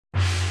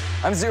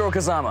I'm Zero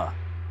Kazama.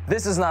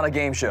 This is not a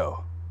game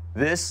show.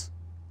 This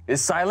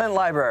is Silent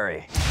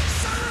Library.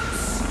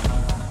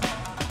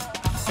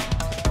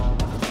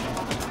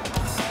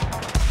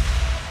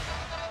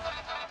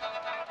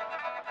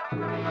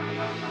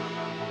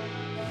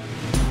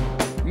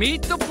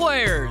 Meet the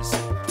players.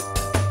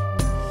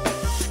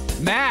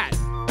 Matt.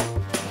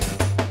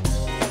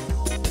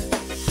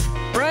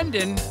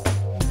 Brendan.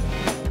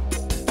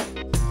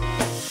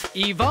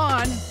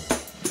 Yvonne.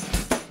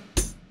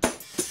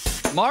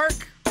 Mark.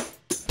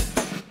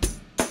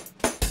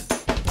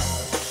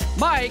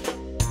 Mike.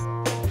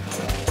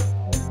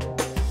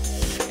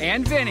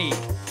 And Vinny.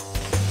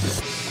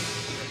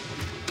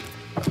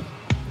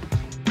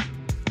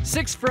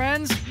 6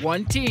 friends,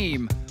 1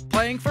 team,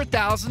 playing for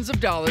thousands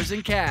of dollars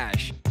in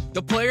cash.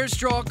 The players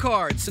draw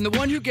cards, and the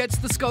one who gets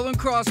the skull and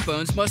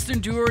crossbones must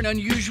endure an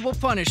unusual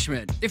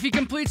punishment. If he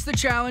completes the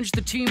challenge,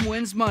 the team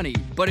wins money.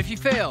 But if he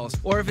fails,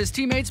 or if his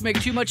teammates make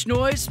too much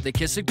noise, they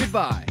kiss it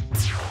goodbye.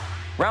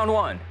 Round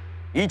 1.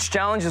 Each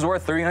challenge is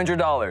worth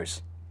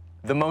 $300.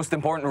 The most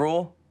important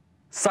rule?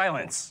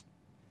 Silence.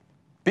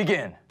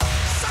 Begin.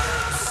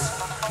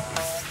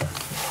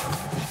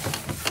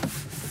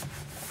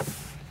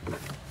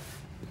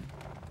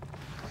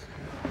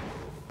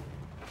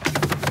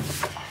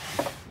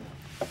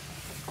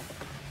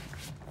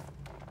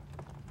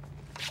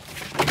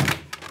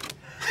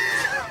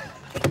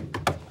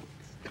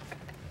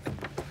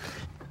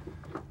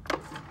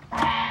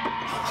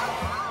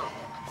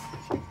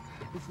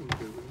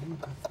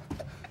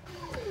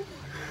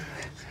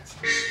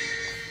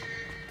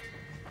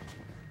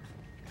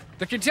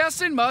 The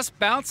contestant must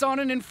bounce on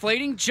an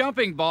inflating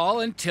jumping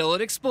ball until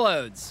it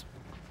explodes.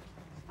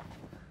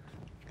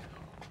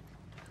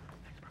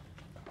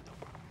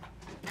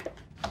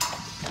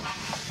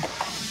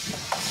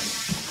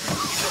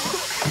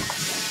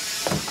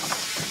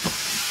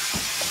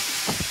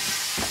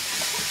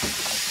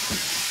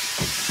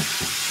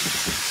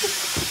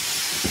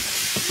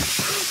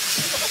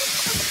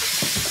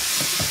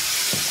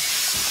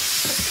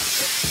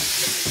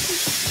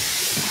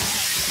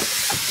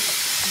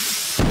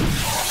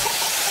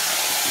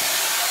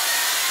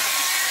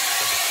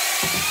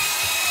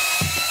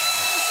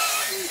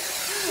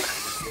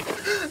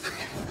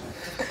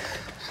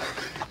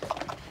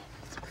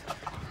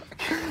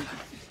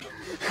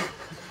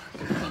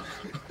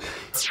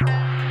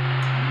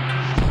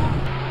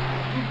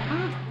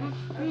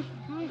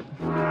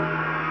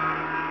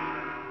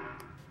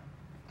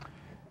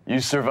 You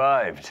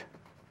survived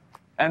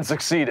and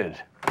succeeded.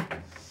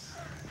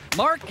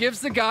 Mark gives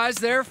the guys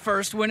their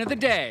first win of the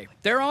day.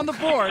 They're on the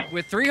board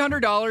with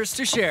 $300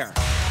 to share.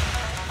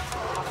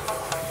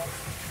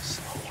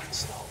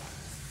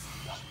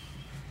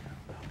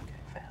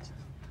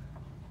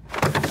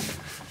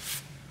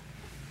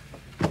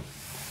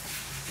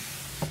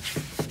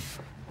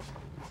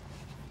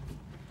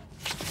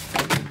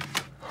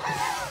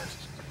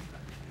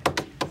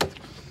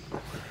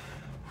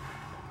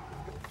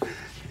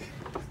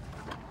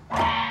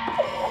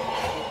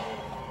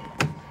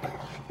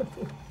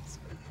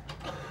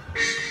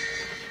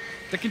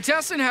 The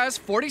contestant has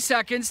 40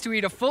 seconds to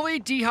eat a fully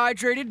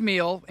dehydrated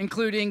meal,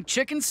 including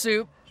chicken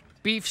soup,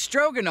 beef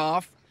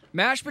stroganoff,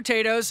 mashed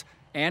potatoes,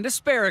 and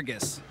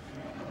asparagus.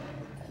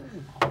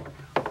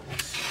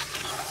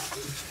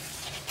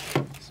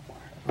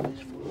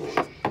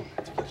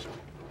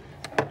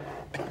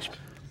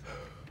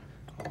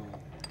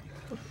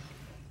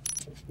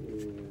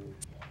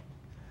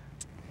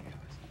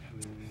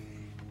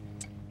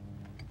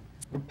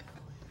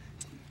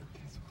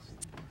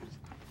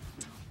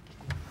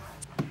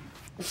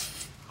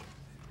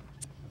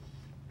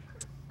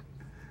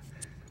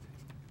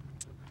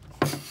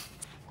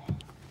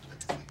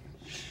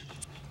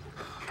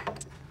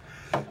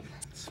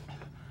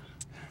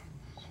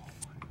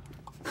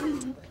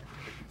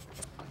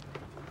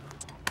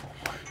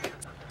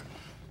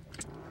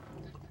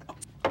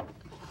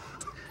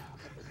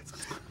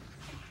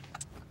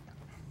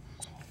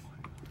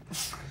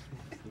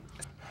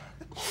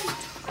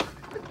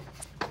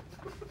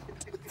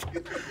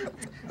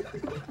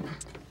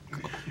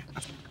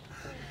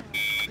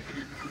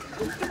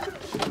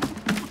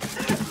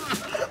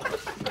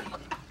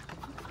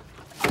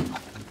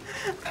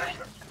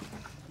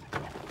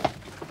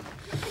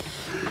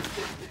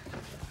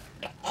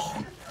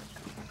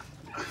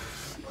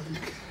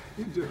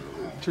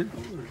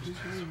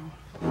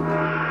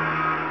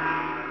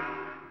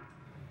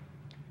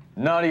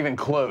 Not even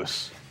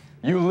close.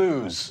 You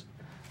lose.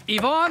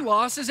 Yvonne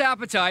lost his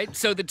appetite,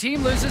 so the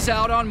team loses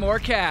out on more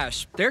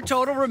cash. Their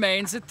total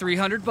remains at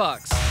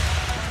 $300.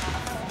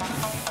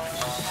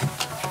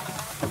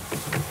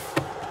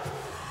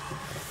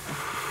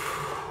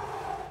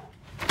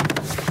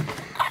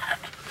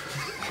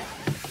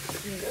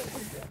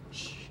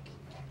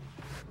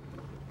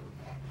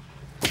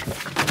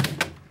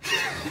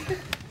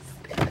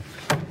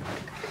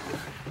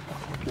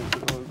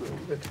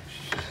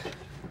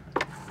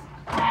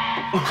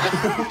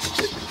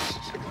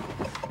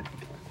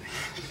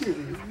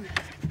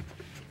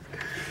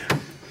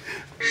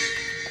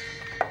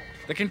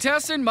 The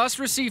contestant must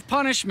receive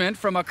punishment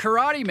from a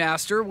karate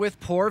master with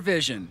poor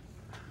vision.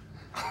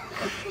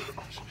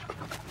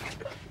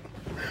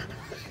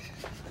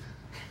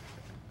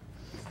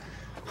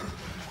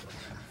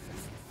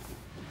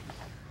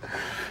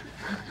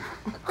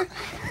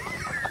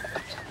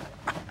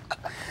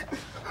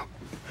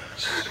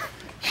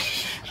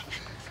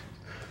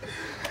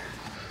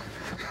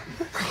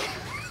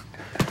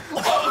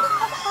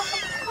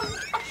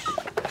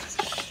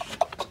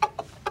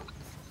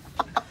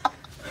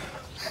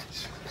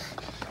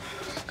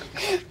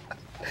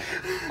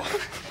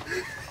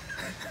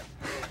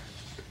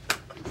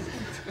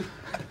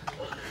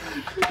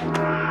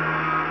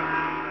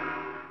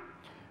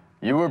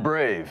 You were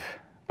brave,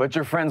 but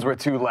your friends were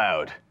too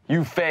loud.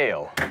 You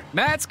fail.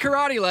 Matt's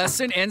karate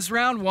lesson ends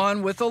round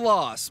 1 with a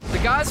loss. The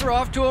guys are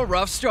off to a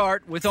rough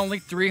start with only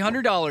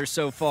 $300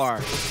 so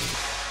far.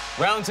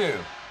 Round 2.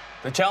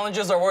 The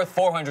challenges are worth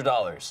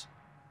 $400.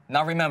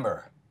 Now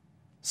remember,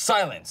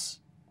 silence.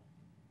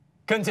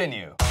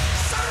 Continue.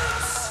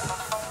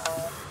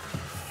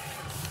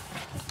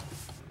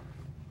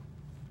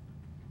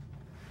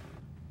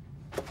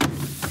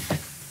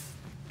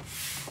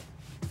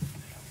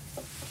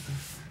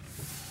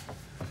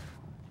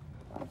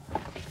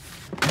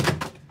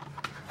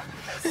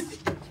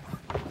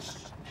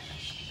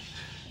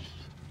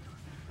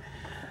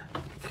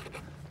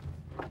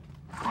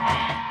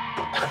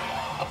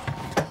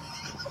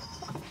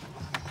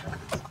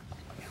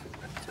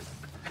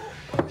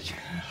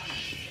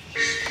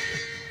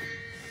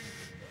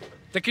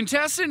 The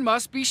contestant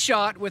must be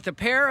shot with a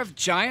pair of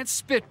giant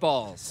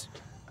spitballs.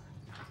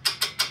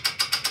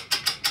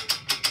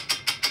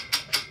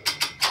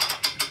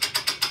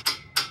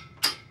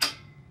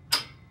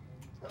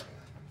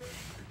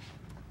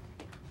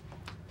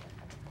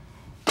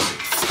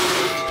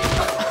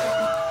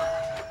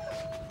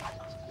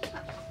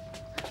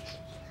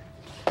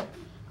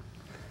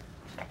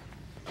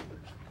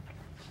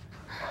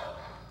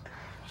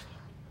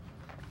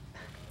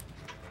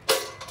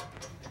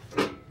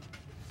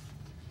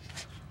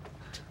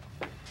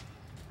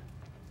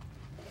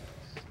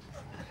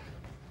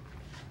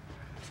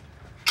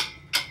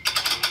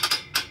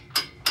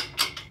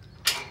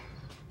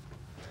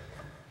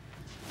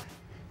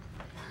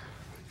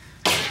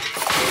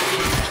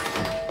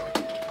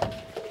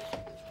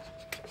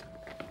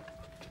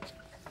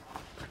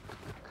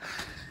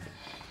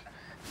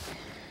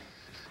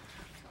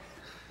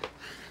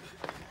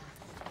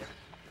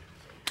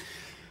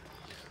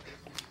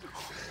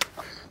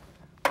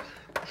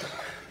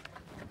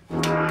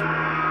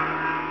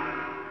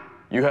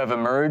 You have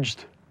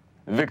emerged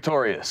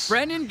victorious.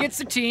 Brendan gets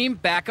the team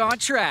back on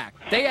track.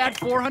 They add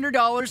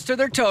 $400 to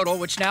their total,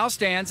 which now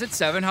stands at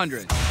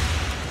 $700.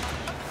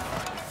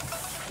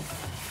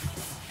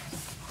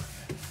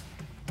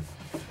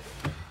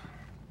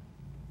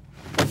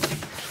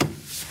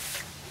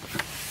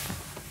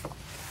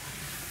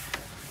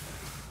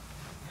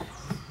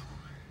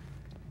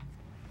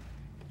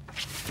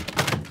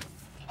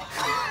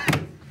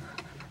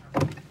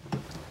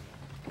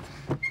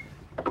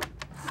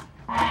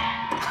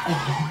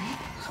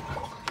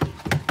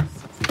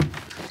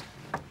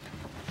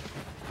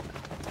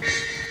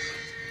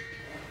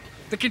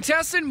 The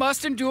contestant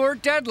must endure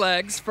dead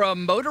legs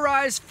from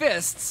motorized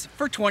fists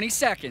for 20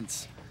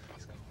 seconds.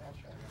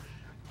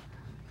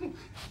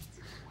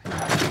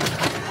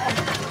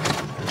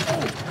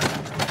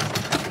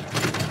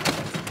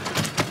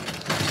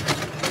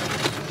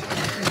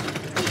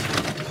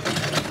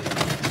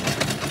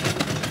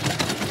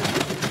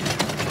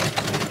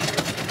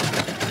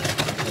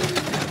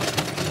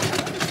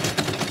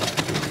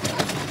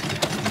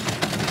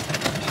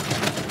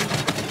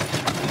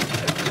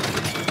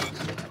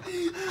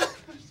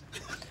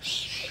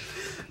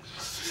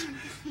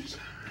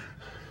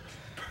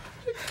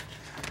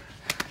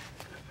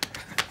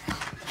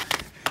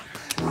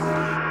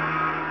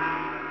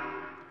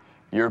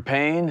 Your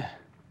pain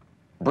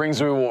brings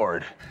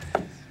reward.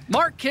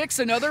 Mark kicks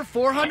another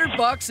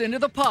 $400 into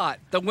the pot.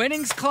 The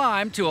winnings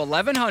climb to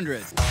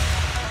 $1,100.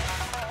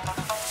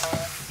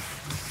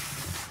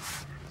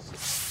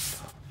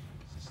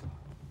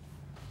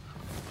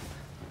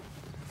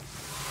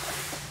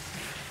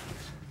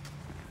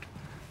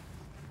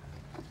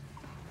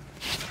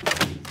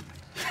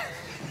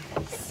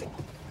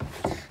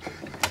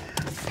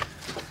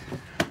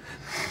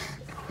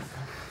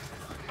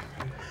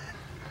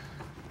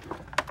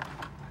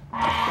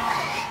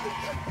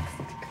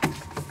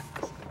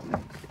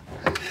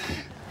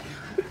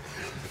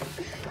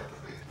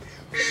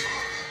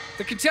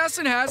 The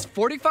contestant has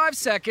 45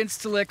 seconds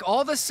to lick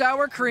all the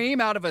sour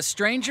cream out of a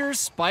stranger's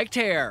spiked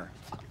hair.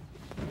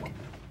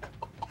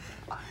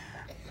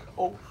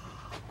 Oh.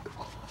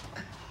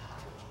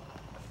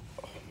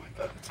 Oh my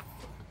God.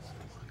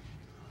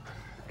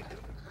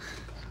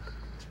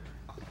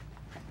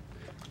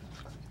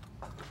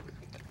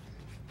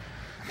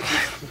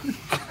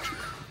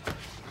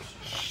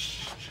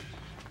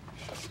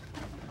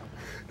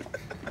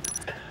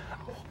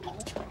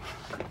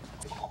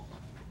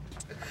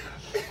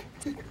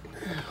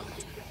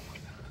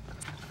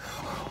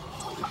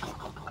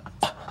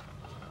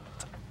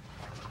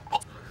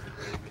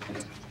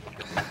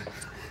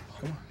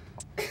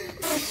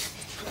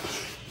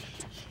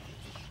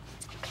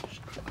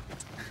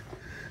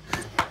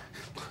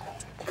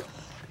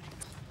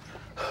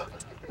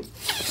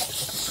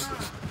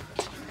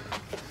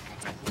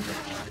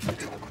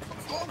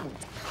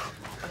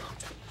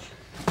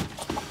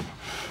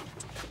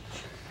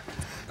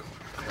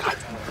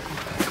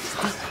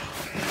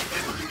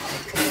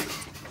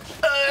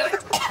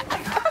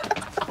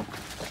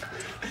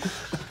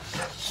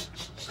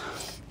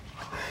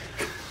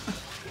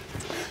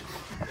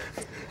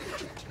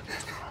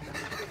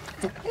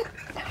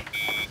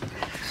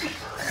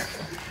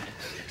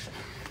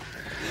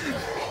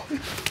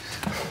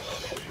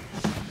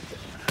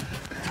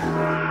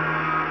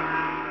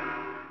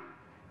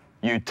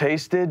 You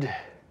tasted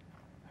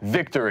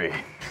victory.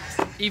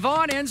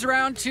 Yvonne ends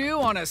round 2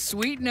 on a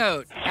sweet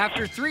note.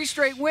 After 3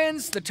 straight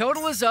wins, the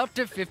total is up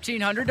to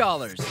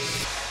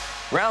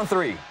 $1,500. Round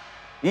 3.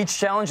 Each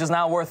challenge is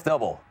now worth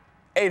double,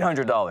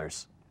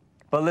 $800.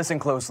 But listen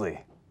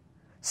closely.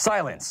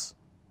 Silence.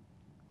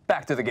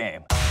 Back to the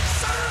game.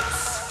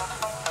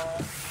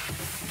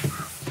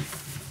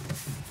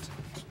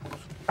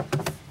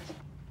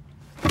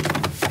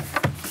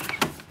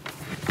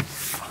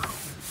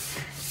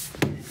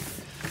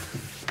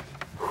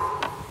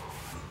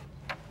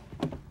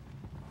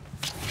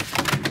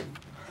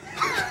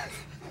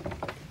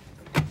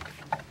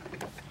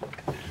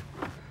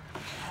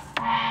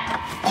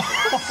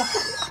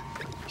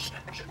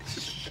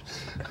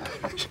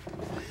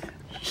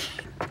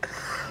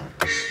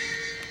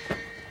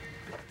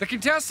 The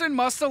contestant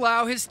must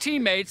allow his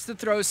teammates to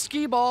throw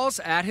skee balls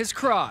at his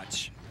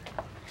crotch.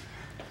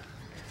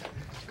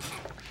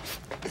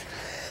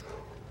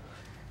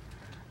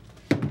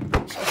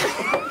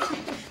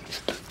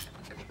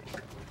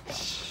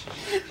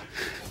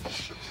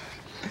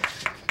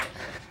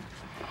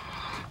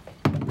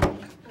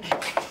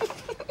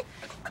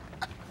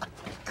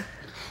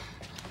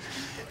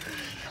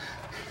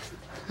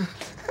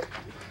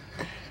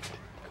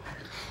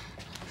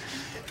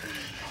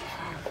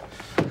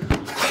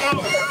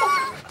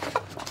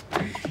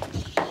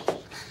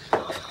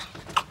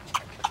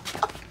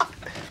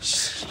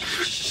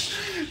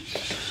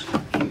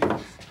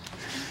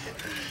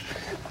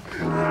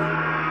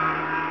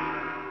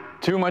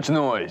 Too much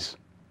noise.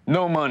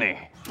 No money.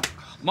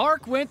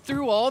 Mark went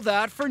through all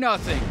that for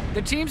nothing.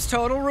 The team's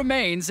total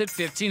remains at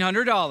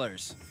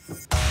 $1,500.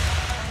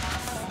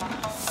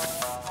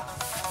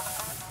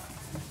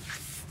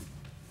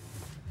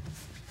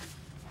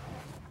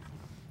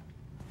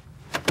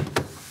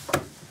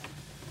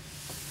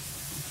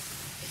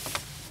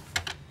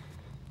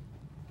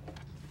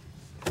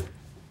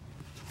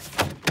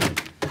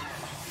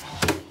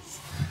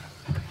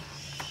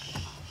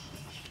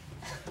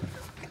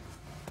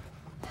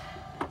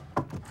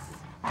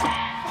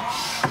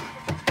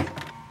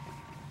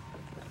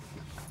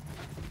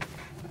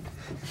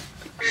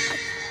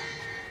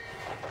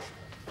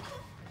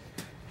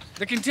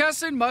 The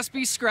contestant must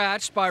be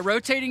scratched by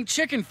rotating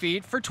chicken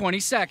feet for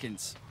 20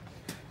 seconds.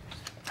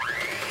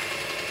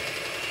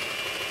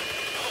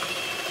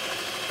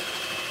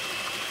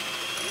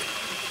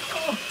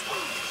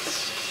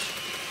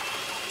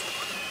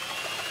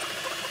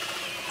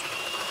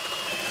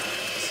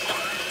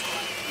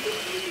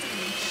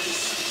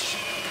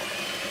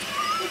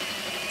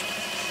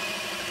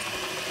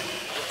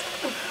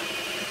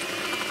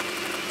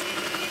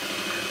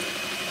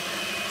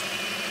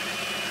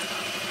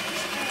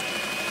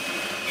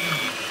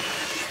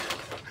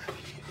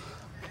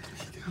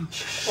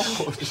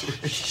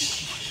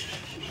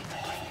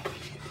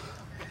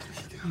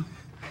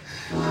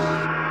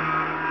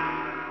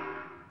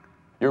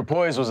 Your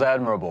poise was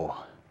admirable.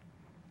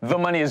 The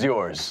money is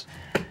yours.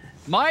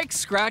 Mike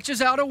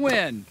scratches out a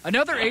win.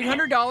 Another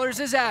 $800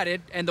 is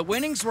added, and the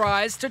winnings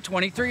rise to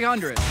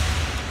 $2,300.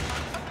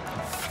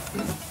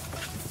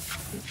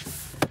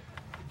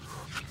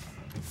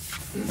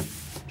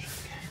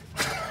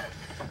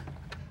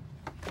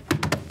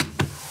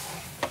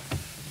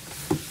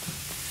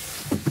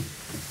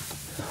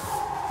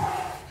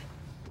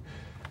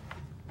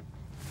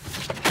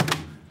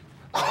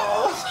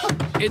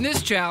 In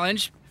this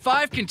challenge,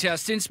 5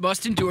 contestants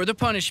must endure the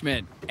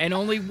punishment, and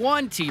only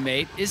 1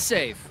 teammate is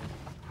safe.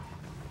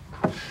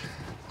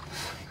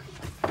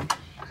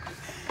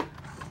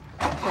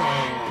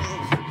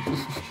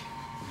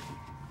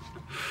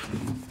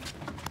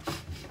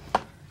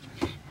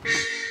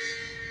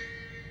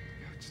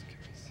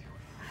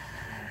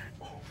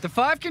 The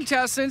 5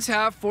 contestants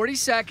have 40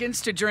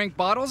 seconds to drink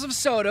bottles of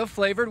soda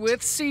flavored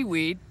with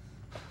seaweed,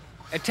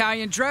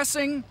 Italian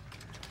dressing,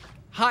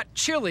 hot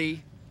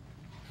chili,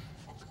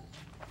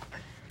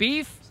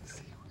 beef,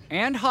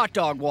 and hot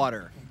dog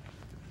water.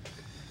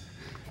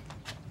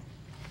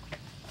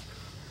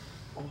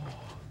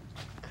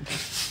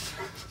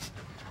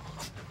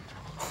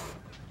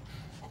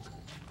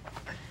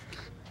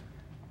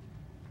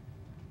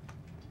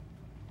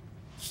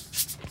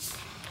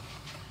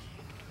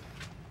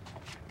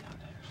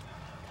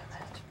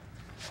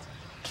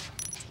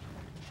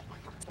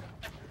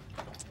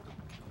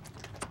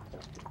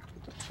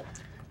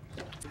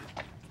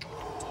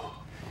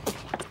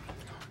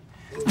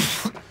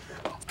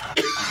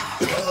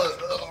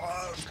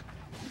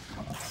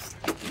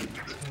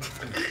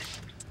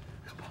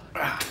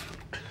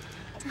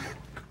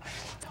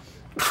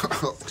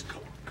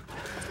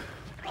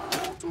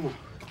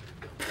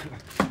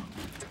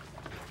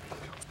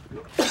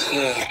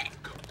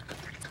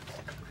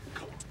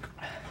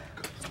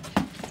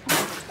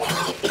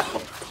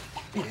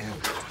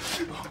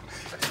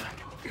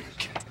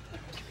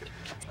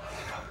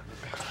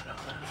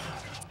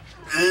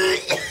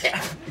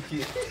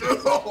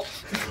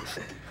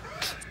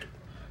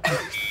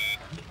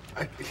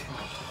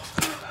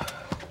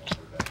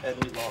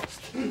 And we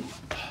lost.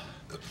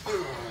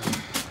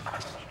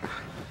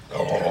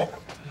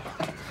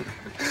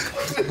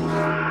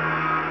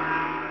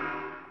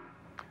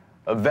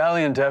 A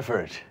valiant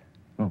effort.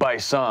 By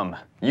some,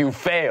 you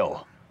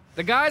fail.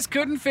 The guys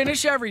couldn't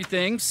finish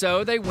everything,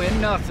 so they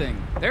win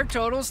nothing. Their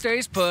total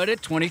stays put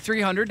at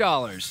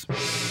 $2,300.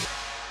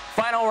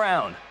 Final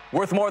round,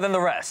 worth more than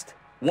the rest,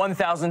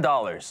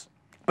 $1,000.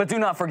 But do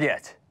not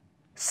forget,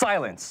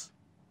 silence.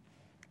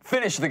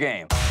 Finish the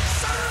game.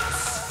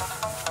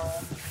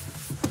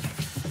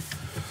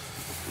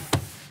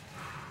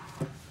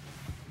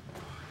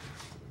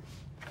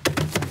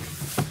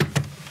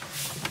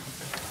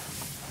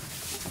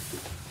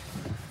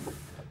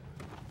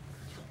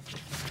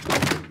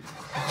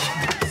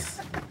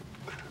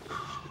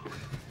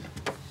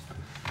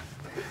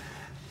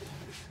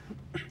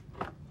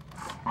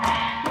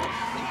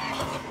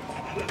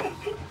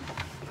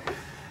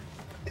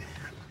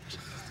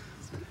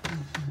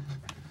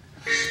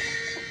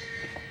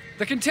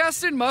 The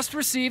contestant must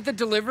receive the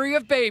delivery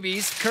of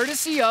babies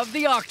courtesy of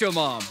the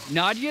Octomom,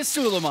 Nadia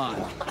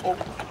Suleiman.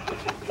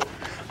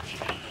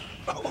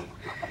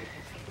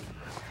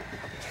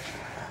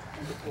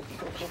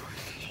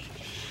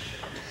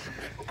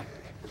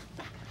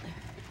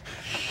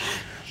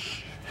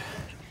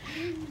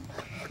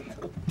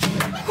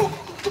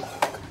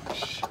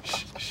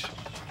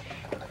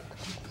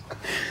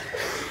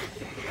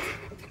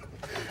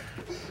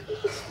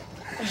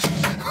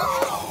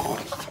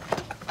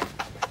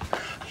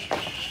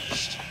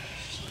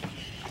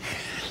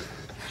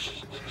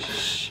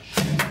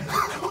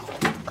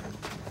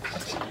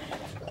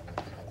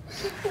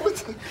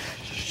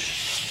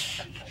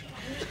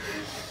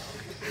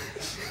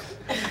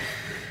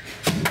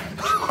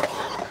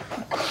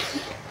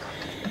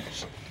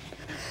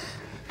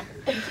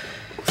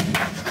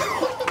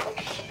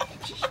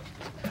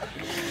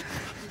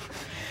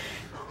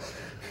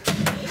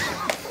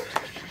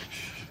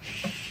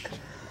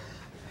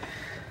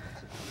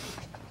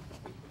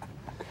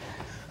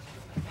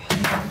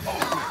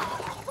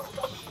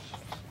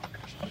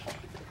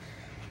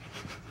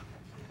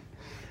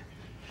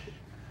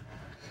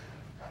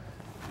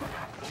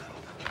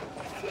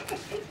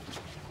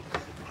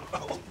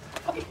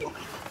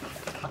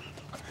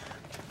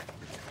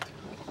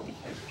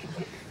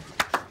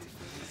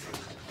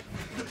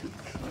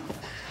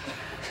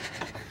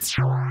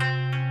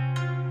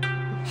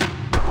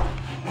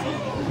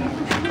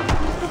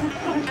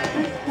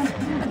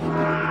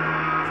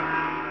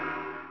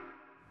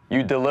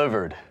 You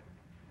delivered.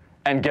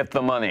 And get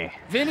the money.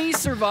 Vinny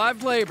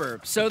survived labor,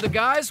 so the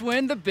guys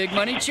win the Big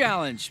Money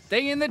Challenge.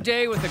 They end the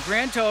day with a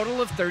grand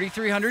total of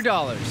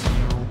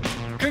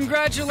 $3,300.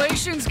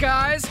 Congratulations,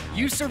 guys!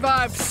 You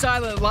survived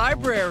Silent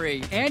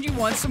Library, and you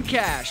won some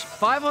cash,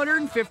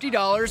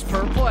 $550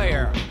 per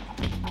player.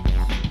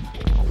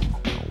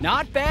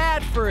 Not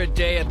bad for a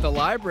day at the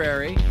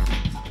library.